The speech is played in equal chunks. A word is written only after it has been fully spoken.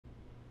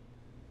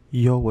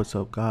Yo, what's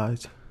up,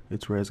 guys?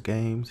 It's Res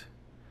Games.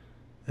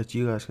 As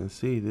you guys can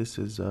see, this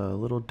is a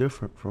little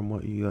different from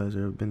what you guys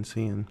have been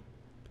seeing.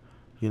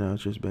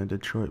 It's just been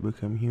Detroit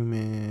Become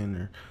Human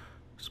or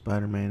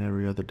Spider-Man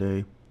every other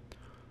day.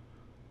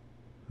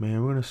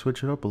 Man, we're gonna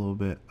switch it up a little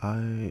bit.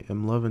 I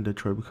am loving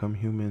Detroit Become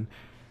Human.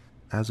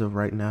 As of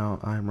right now,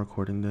 I'm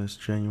recording this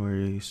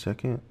January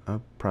 2nd.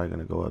 I'm probably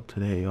gonna go up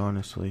today,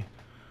 honestly.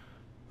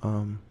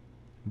 Um,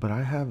 but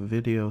I have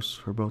videos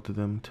for both of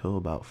them till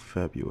about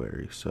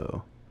February,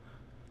 so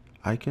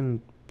I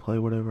can play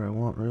whatever I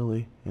want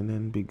really and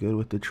then be good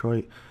with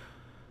Detroit.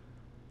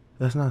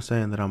 That's not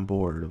saying that I'm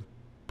bored of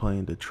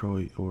playing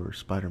Detroit or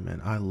Spider-Man.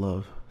 I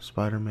love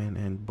Spider-Man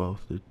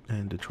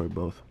and Detroit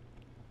both.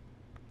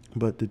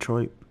 But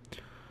Detroit,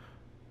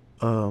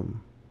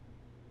 um,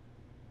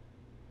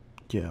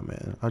 yeah,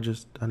 man.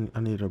 I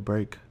need a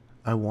break.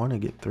 I want to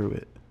get through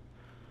it.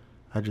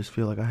 I just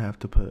feel like I have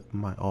to put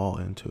my all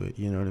into it.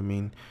 You know what I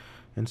mean?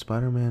 And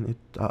Spider-Man,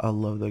 I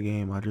love the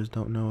game. I just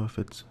don't know if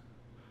it's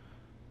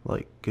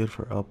like good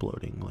for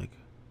uploading. Like,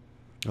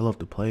 I love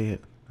to play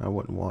it. I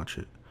wouldn't watch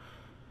it.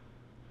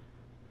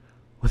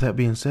 With that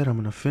being said, I'm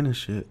gonna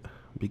finish it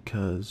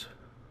because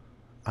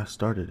I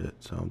started it.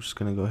 So I'm just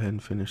gonna go ahead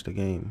and finish the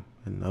game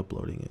and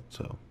uploading it.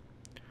 So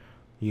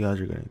you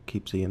guys are gonna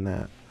keep seeing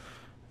that.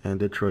 And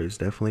Detroit is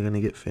definitely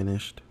gonna get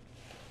finished.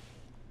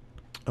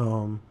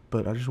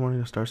 But I just wanted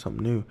to start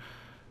something new.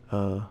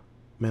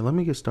 Man, let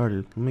me get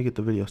started. Let me get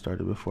the video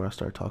started before I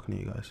start talking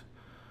to you guys.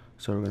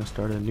 So we're gonna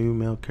start a new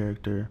male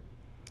character.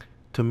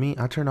 To me,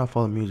 I turned off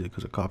all the music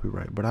because of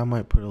copyright, but I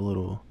might put a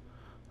little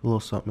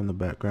something in the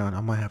background. I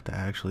might have to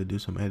actually do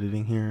some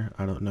editing here.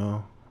 I don't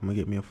know. I'm gonna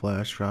get me a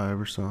flash drive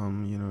or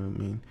something, you know what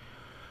I mean?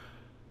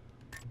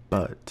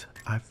 But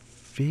I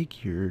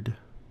figured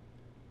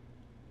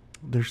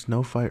there's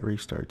no fight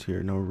restarts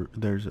here. No,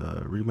 there's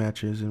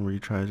rematches and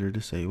retries are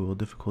disabled.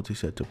 Difficulty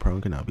set to prone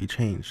cannot be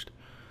changed.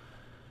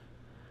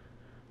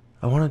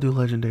 I want to do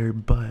legendary,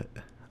 but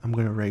I'm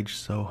gonna rage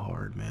so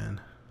hard, man.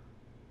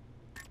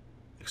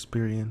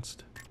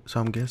 Experienced. So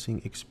I'm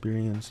guessing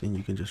experienced, and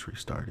you can just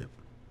restart it.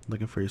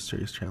 Looking for a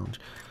serious challenge.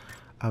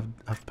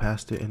 I've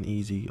passed it in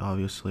easy,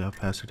 obviously. I've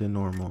passed it in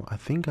normal. I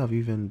think I've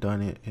even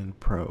done it in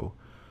pro.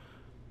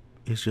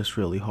 It's just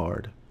really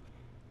hard.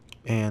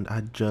 And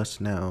I just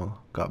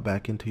now got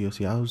back into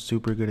UFC. I was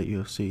super good at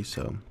UFC,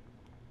 so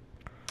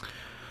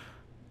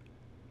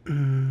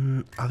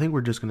I think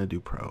we're just gonna do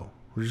pro.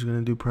 We're just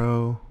gonna do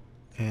pro,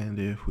 and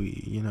if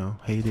we,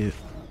 hate it,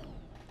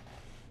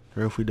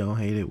 or if we don't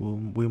hate it,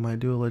 we might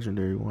do a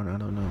legendary one. I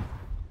don't know.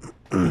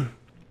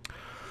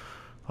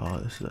 Oh,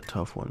 this is a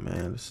tough one,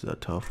 man. This is a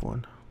tough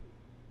one.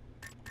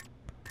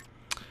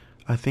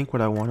 I think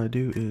what I want to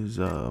do is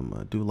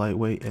do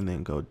lightweight and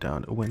then go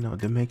down. Wait, no,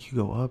 they make you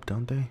go up,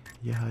 don't they?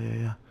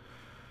 Yeah.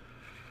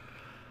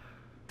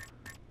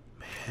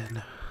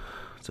 Man,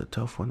 it's a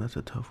tough one. That's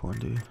a tough one,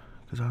 dude.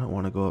 Because I don't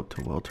want to go up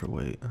to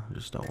welterweight. I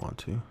just don't want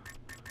to.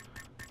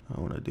 I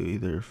want to do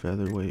either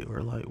featherweight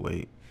or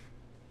lightweight.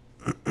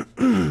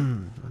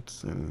 Let's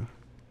see.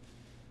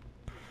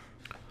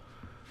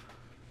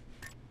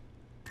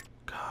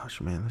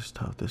 Gosh, man, this is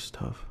tough. This is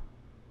tough.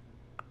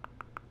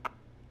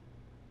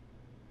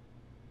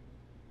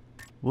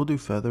 We'll do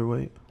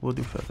featherweight. We'll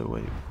do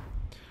featherweight.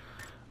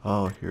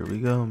 Oh, here we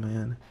go,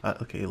 man.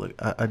 Okay, look,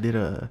 I did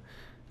a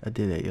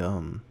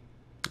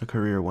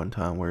career one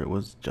time where it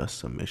was just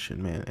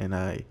submission, man, and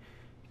I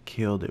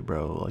killed it,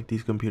 bro. Like,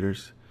 these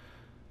computers,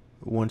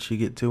 once you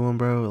get to them,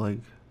 bro, like,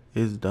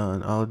 it's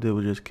done. All I did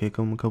was just kick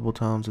them a couple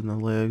times in the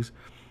legs.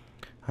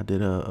 I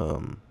did a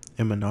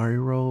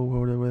Imanari roll, or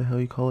whatever the hell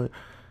you call it.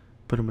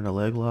 Put him in a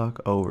leg lock.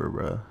 Over,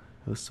 bro.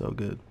 It was so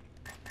good.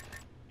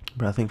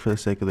 But I think for the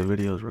sake of the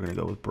videos, we're gonna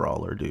go with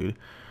brawler, dude.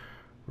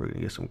 We're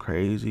gonna get some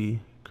crazy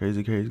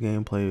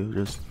gameplay.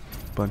 Just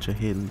a bunch of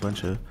hitting,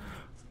 bunch of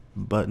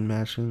button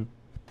mashing.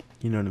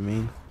 You know what I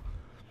mean?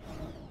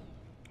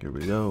 Here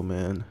we go,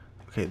 man.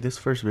 Okay, this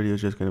first video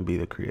is just gonna be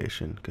the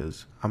creation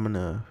because I'm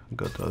gonna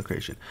go through the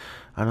creation.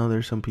 I know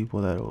there's some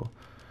people that'll,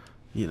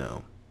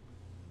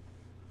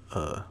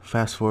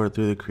 fast forward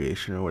through the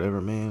creation or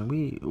whatever, man.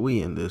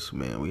 We in this,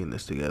 man. We in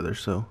this together.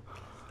 So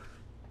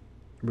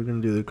we're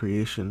gonna do the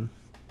creation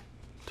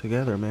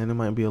together, man. It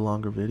might be a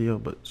longer video,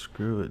 but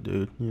screw it,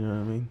 dude. You know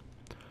what I mean?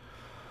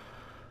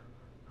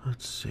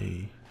 Let's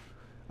see.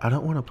 I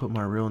don't want to put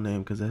my real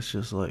name because that's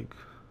just like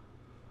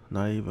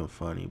not even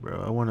funny,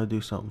 bro. I want to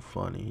do something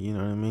funny. You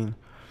know what I mean?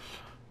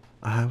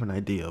 I have an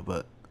idea,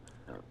 but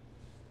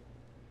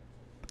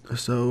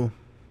so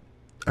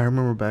I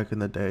remember back in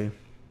the day,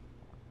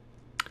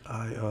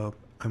 I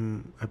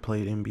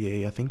played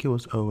NBA. I think it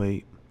was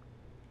 '08,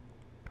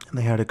 and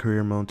they had a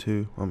career mode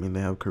too. I mean,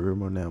 they have career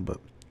mode now, but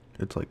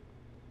it's like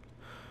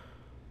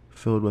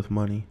filled with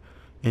money.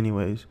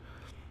 Anyways,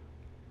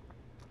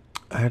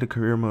 I had a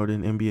career mode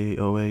in NBA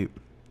 '08,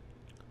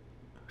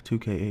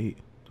 2K8.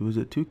 Was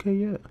it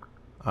 2K yet?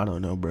 I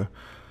don't know, bro.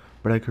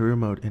 But I had career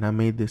mode, and I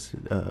made this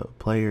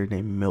player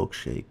named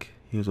Milkshake.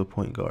 He was a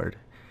point guard.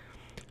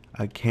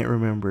 I can't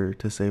remember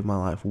to save my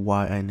life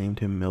why I named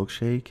him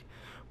Milkshake,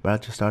 But I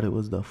just thought it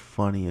was the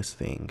funniest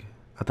thing.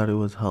 I thought it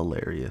was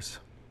hilarious.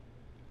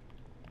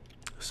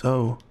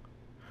 So,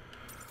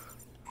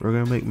 we're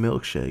gonna make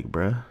milkshake,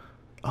 bruh.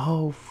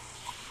 Oh,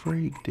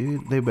 freak,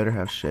 dude. They better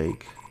have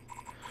shake.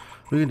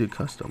 We can do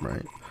custom,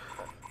 right?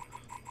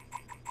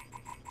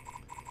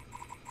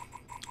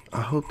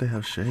 I hope they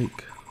have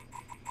shake.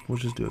 We'll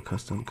just do a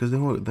custom, because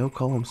they'll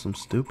call them some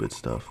stupid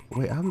stuff.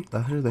 Wait, I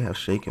heard they have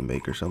shake and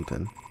bake or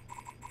something.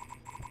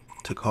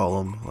 To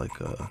call them, like,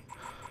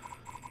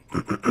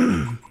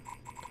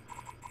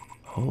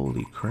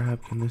 holy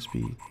crap, can this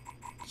be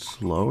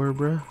slower,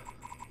 bruh?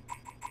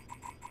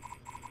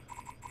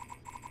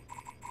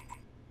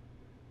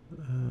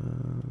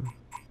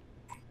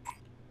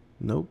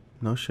 Nope,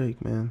 no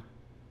shake, man.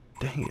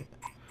 Dang it.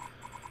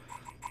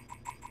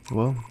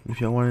 Well, if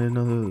y'all wanted to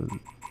know the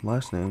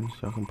last names,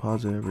 y'all can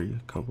pause it every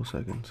couple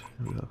seconds.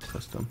 Here we go,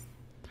 custom.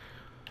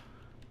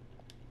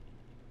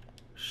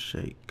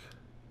 Shake.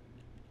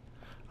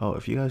 Oh,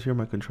 if you guys hear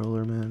my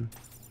controller, man,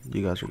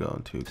 you guys are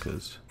going to,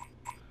 because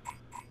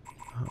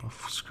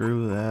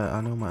screw that.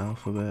 I know my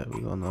alphabet.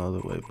 We're going the other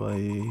way,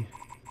 buddy.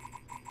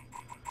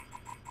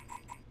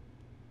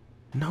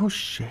 No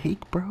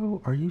shake,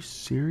 bro? Are you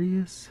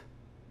serious?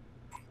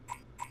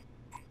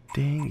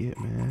 Dang it,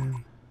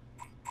 man.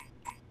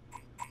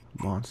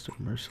 Monster,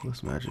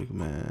 Merciless Magic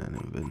Man,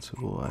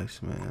 Invincible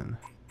Iceman,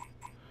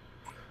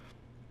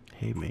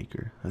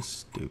 Haymaker. That's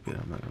stupid.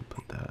 I'm not gonna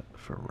put that.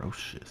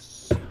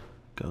 Ferocious,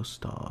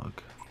 Ghost Dog,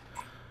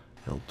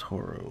 El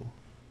Toro.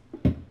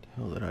 The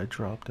hell did I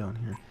drop down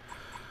here?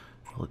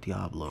 El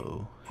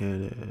Diablo.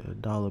 Hit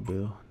it. Dollar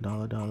bill.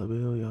 Dollar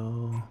bill,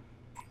 y'all.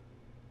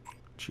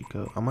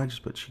 Chico. I might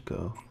just put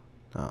Chico.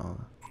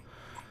 No,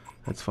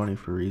 that's funny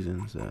for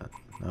reasons that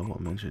I won't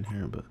mention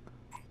here, but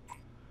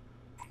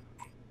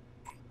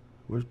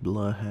where's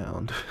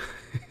Bloodhound?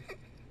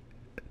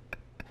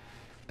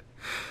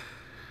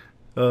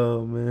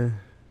 Oh man,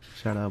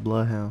 shout out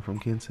Bloodhound from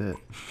Kinset.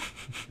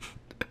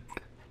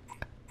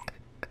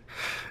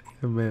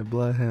 Man,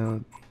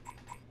 Bloodhound.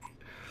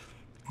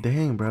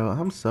 Dang, bro,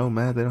 I'm so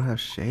mad they don't have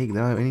shake. They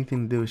don't have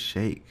anything to do with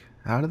shake.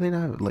 How do they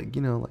not have, like,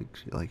 you know,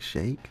 like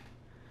shake?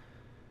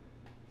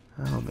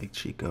 I don't make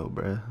Chico,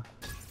 bro. I'm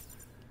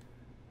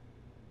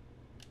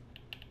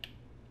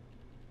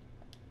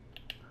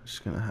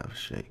just gonna have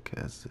shake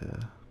as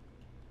the.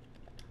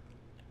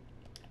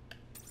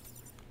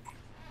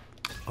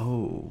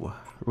 Oh,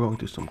 we're going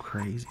through some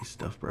crazy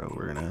stuff, bro.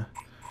 We're gonna.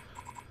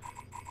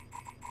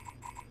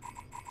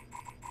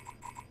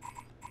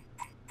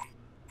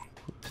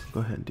 Go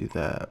ahead and do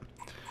that.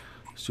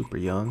 Super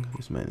young.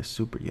 This man is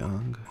super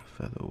young.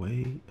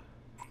 Featherweight.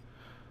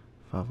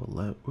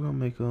 5'11". We're gonna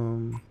make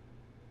him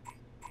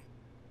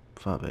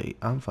 5'8".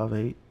 I'm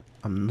 5'8".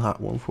 I'm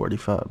not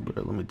 145,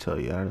 bro. Let me tell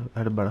you, I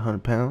had about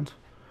 100 pounds.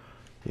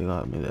 You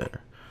got me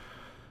there.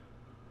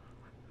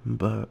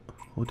 But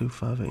we'll do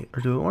 5'8".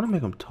 Or do I want to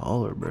make him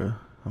taller, bro?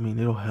 I mean,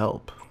 it'll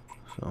help.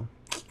 So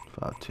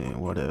 5'10",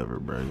 whatever,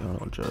 bro. Y'all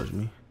don't judge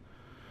me.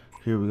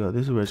 Here we go.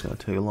 This is where it's gonna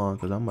take long,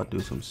 because I'm about to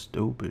do some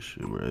stupid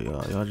shit, bro.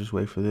 Y'all just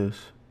wait for this.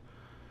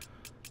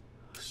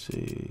 Let's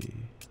see.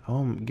 I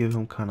want to give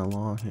him kind of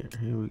long here.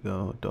 Here we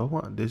go. Do I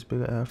want this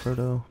big afro,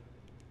 though?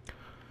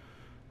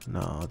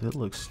 No, that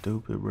looks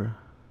stupid, bro.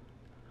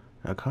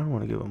 I kind of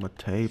want to give him a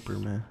taper,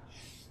 man.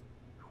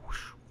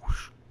 Whoosh,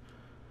 whoosh.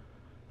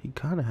 He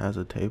kind of has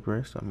a taper.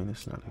 I mean,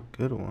 it's not a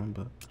good one,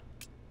 but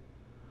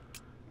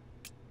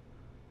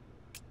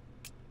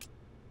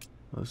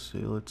let's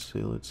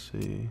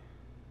see.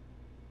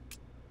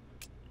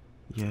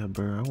 Yeah,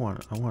 bro, I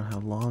want to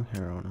have long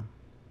hair on him.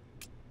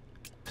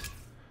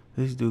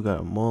 This dude got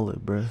a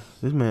mullet, bro.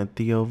 This man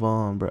Theo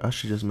Vaughn, bro. I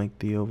should just make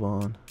Theo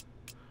Vaughn.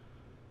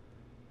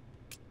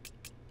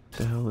 What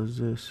the hell is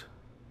this?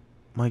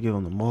 Might give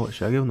him the mullet.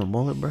 Should I give him the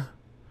mullet, bro?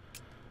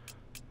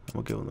 I'm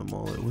gonna give him the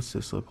mullet. What's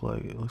this look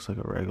like? It looks like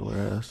a regular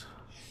ass.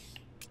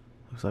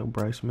 Looks like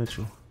Bryce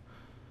Mitchell.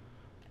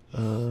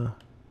 Yeah,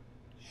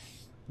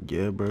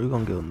 bro, we're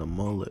gonna give him the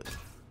mullet.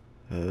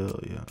 Hell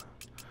yeah.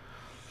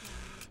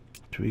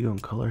 Should we go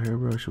and color hair,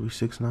 bro? Should we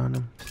 6'9"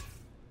 him?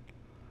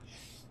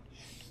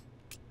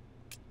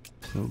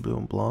 We'll do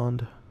him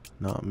blonde.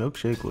 Nah,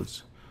 Milkshake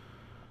was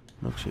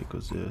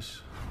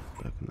this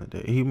back in the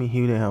day. He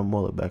didn't have a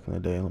mullet back in the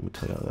day. Let me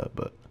tell y'all that.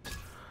 But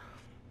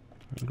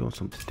I'm going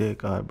some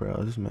thick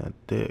eyebrows. This man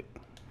thick,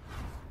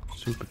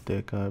 super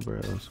thick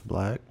eyebrows.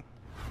 Black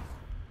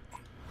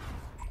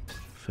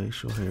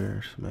facial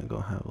hair. This man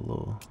gonna have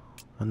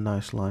a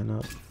nice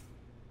lineup.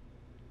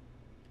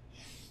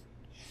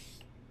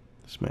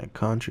 This man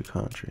country.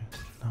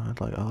 No,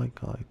 I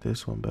like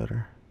this one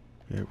better.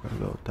 Yeah, we're gonna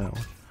go with that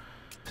one.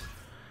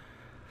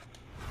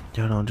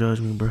 Y'all don't judge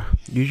me, bro.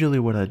 Usually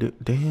what I do...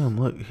 Damn,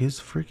 look.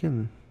 His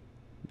freaking...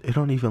 It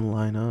don't even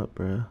line up,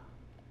 bro.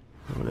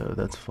 Whatever,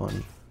 that's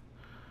funny.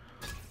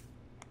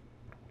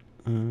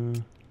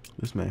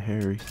 This man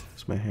hairy.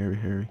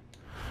 Hairy.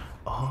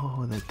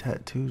 Oh, the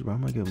tattoos, bro.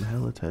 I'm gonna give him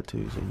hella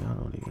tattoos, and y'all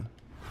don't even...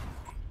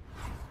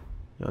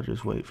 Y'all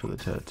just wait for the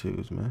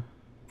tattoos, man.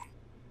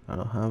 I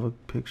don't have a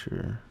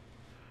picture.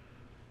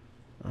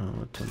 I don't know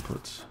what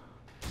templates.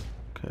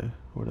 Okay,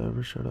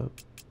 whatever, shut up.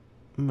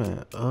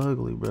 Man,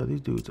 ugly, bro.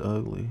 These dudes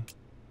ugly.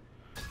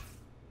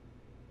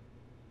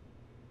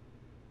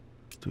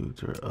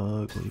 Dudes are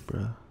ugly,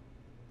 bro.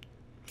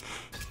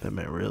 That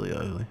man really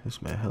ugly.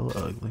 This man hella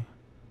ugly.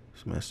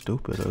 This man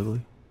stupid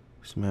ugly.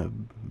 This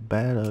man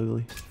bad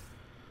ugly.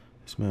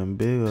 This man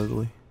big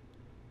ugly.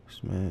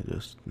 This man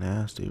just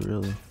nasty,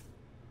 really.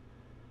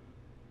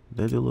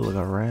 They do look like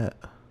a rat.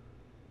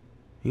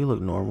 He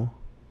look normal.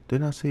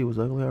 Didn't I say he was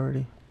ugly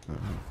already?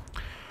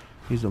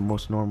 He's the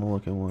most normal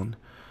looking one.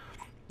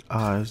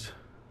 Eyes.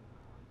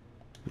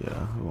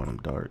 Yeah, we want them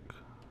dark.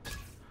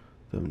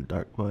 Them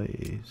dark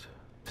boys.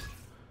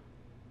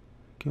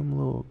 Give him a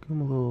little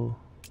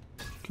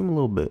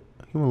bit.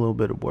 Give him a little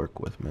bit to work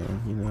with,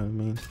 man. You know what I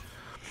mean?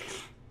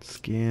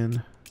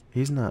 Skin.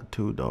 He's not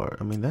too dark.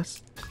 I mean,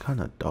 that's kind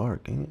of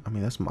dark, ain't it? I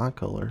mean, that's my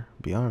color,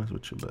 to be honest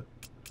with you, but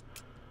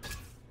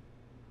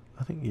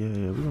I think, yeah,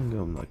 we're gonna give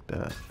him like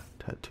that.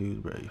 Tattoos,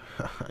 bro.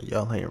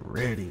 Y'all ain't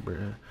ready,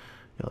 bro.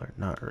 Y'all are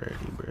not ready,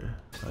 bro.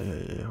 Oh,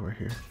 yeah, we're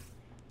here.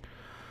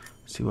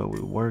 See what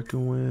we're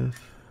working with.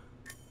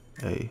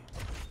 Hey.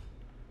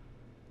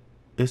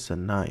 It's a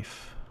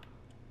knife.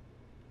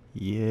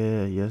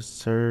 Yeah, yes,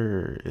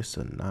 sir. It's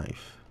a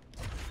knife.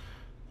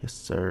 Yes,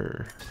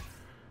 sir.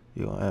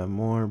 You gonna add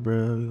more,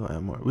 bro? You gonna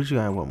add more? We just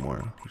gotta add one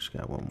more. We just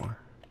got one more.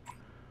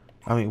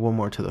 I mean, one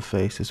more to the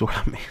face is what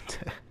I meant.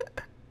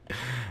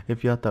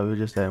 If y'all thought we were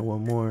just adding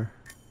one more,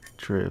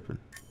 tripping.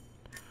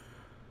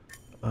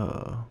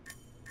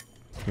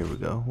 Here we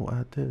go. We'll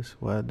add this.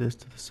 We'll add this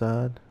to the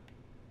side.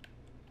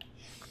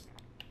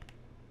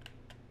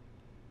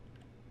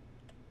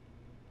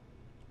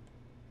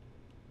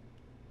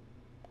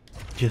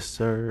 Yes,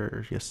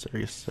 sir. Yes, sir.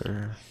 Yes,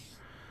 sir.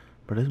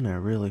 But this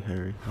man really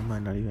hairy. I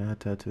might not even have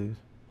tattoos.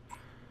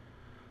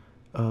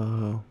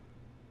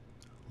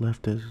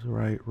 Left is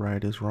right,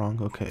 right is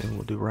wrong. Okay,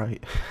 we'll do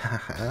right.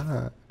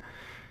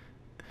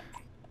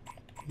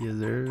 Yes,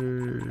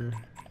 sir.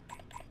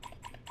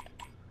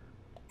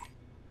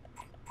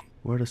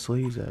 Where the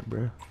sleeves at,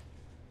 bro?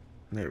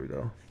 There we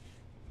go.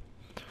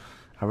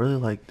 I really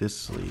like this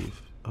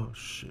sleeve. Oh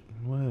shit,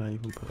 what did I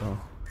even put?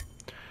 Oh,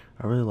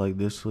 I really like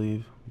this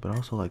sleeve, but I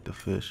also like the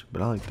fish.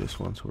 But I like this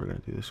one, so we're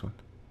gonna do this one.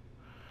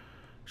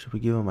 Should we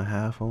give him a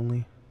half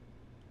only?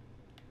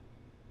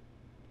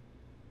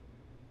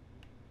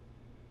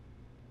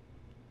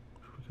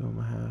 Should we give him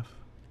a half?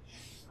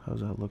 How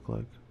does that look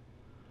like?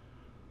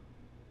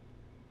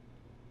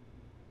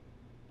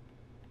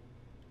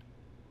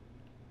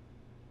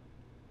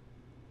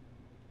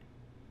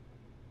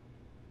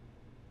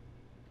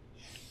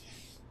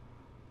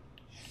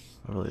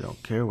 I really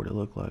don't care what it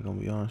looked like, I'm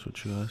gonna be honest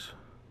with you guys.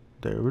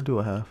 There, we'll do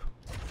a half.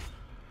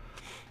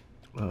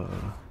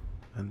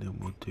 And then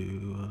we'll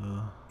do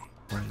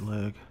right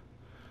leg.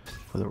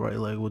 For the right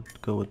leg, we'll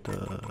go with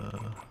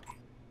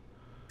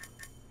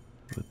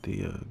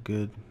the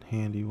good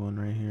handy one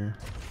right here.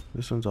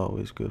 This one's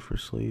always good for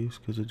sleeves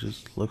because it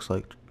just looks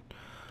like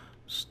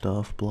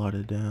stuff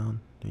blotted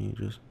down. Then you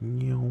just, there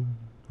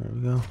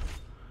we go.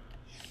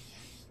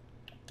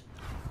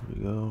 There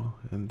we go.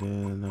 And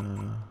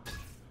then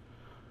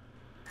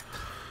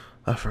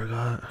I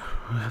forgot.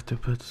 We have to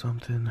put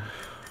something.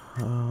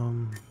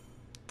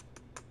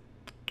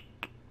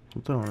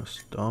 Something on his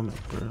stomach,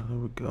 bro. There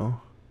we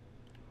go.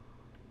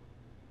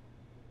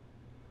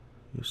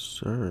 Yes,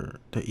 sir.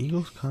 The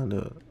eagle's kind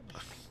of.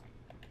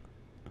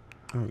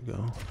 There we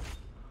go.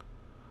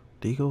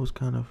 The eagle was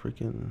kind of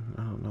freaking.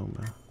 I don't know,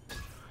 man.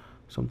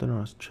 Something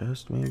on his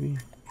chest, maybe.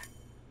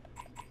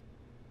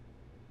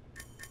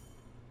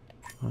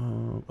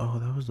 Oh,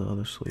 that was the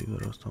other sleeve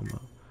that I was talking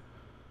about.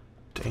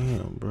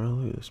 Damn, bro.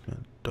 Look at this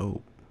man.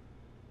 Dope.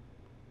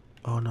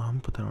 Oh, no. I'm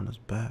gonna put that on his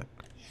back.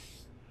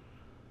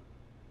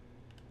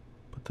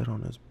 Put that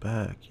on his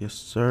back. Yes,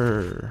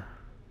 sir.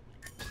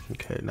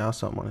 Okay, now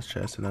something on his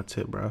chest, and that's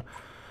it, bro.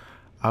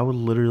 I would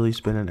literally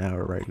spend an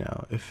hour right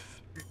now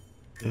if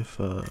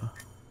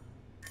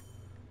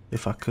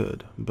I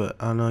could, but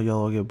I know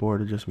y'all will get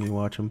bored of just me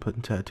watching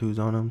putting tattoos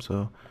on him.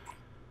 So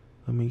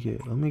let me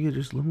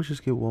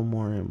just get one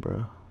more in,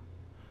 bro.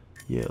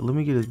 Yeah, let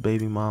me get his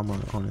baby mama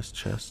on his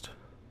chest.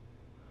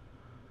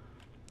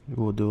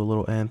 We'll do a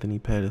little Anthony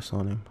Pettis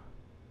on him.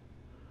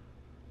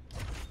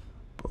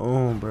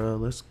 Boom, bro.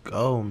 Let's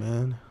go,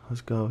 man.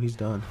 Let's go. He's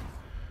done.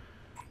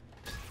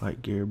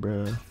 Fight gear,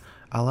 bro.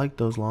 I like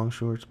those long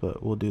shorts,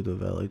 but we'll do the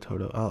Valley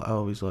Toto. I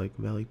always like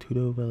Valley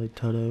Toto.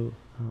 Oh,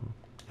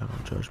 y'all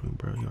don't judge me,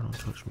 bro. Y'all don't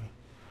judge me.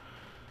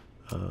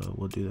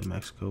 We'll do the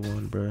Mexico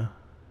one, bro.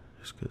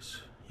 Just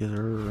cause, yes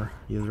sir.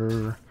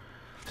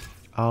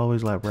 I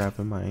always like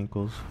wrapping my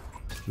ankles.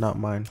 Not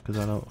mine, cause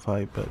I don't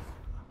fight, but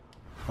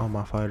all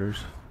my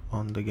fighters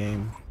on the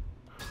game.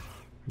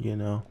 You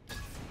know.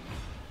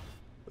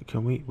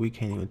 Can we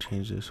can't even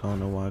change this. I don't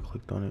know why I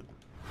clicked on it.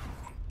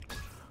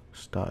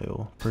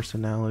 Style,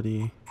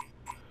 personality.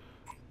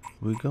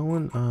 We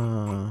going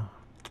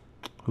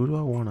who do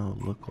I want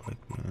to look like,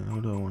 man?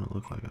 Who do I want to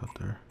look like out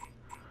there?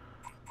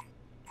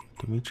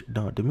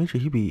 Dimitri,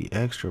 he be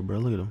extra, bro.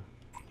 Look at him.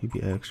 He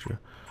be extra.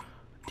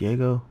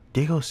 Diego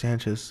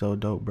Sanchez is so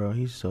dope, bro.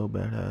 He's so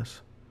badass.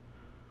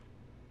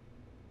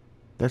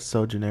 That's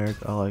so generic.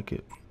 I like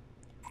it.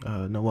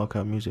 No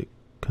walkout music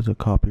because of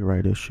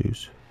copyright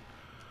issues.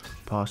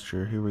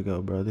 Posture. Here we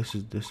go, bro. This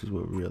is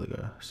what we really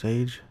got.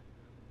 Sage.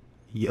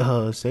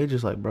 Yeah, Sage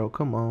is like, bro,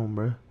 come on,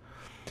 bro.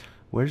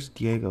 Where's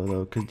Diego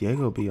though? Cause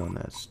Diego be on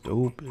that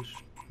stupid,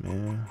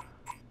 man.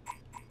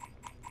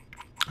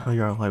 Oh,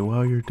 y'all like,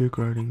 wow, you're dick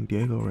riding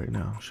Diego right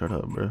now. Shut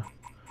up, bro.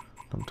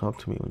 Don't talk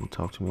to me when you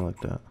talk to me like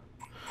that.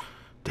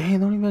 Dang,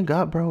 don't even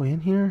got bro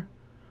in here.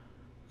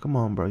 Come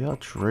on, bro. Y'all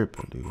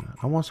tripping, dude.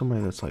 I want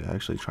somebody that's like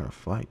actually trying to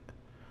fight.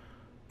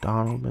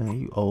 Donald, man,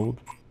 you old.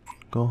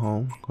 Go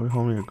home. Go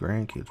home to your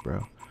grandkids,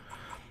 bro.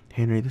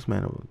 Henry, this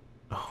man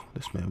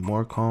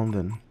more calm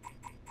than.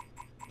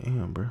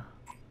 Damn, bro.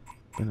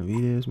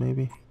 Benavidez,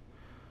 maybe.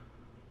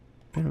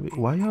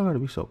 Why y'all gotta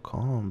be so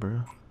calm,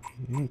 bro?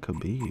 You ain't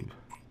Khabib.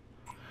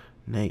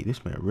 Nate,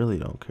 this man really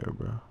don't care,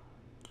 bro.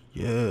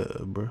 Yeah,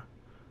 bro.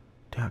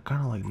 Damn, I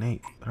kind of like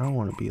Nate, but I don't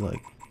want to be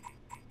like.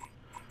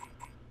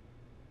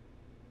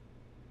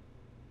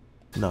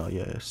 No,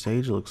 yeah,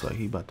 Sage looks like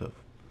he about to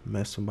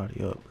mess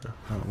somebody up, bro.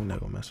 No, we're not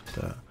gonna mess with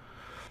that.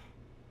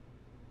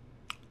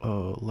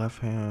 Left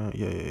hand.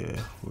 Yeah.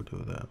 We'll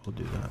do that. We'll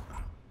do that.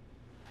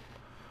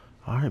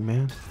 All right,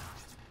 man.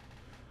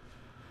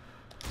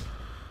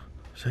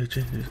 Sage,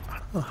 I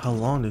don't know how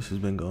long this has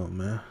been going,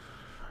 man.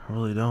 I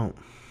really don't.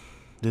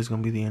 This is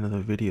gonna be the end of the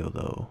video,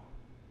 though.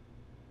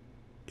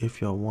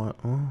 If y'all want,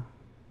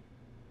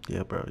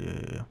 yeah, bro,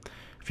 yeah.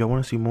 If y'all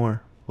want to see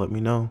more, let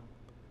me know,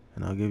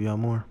 and I'll give y'all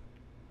more.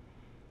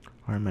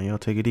 All right, man. Y'all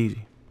take it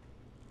easy.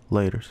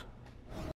 Laters.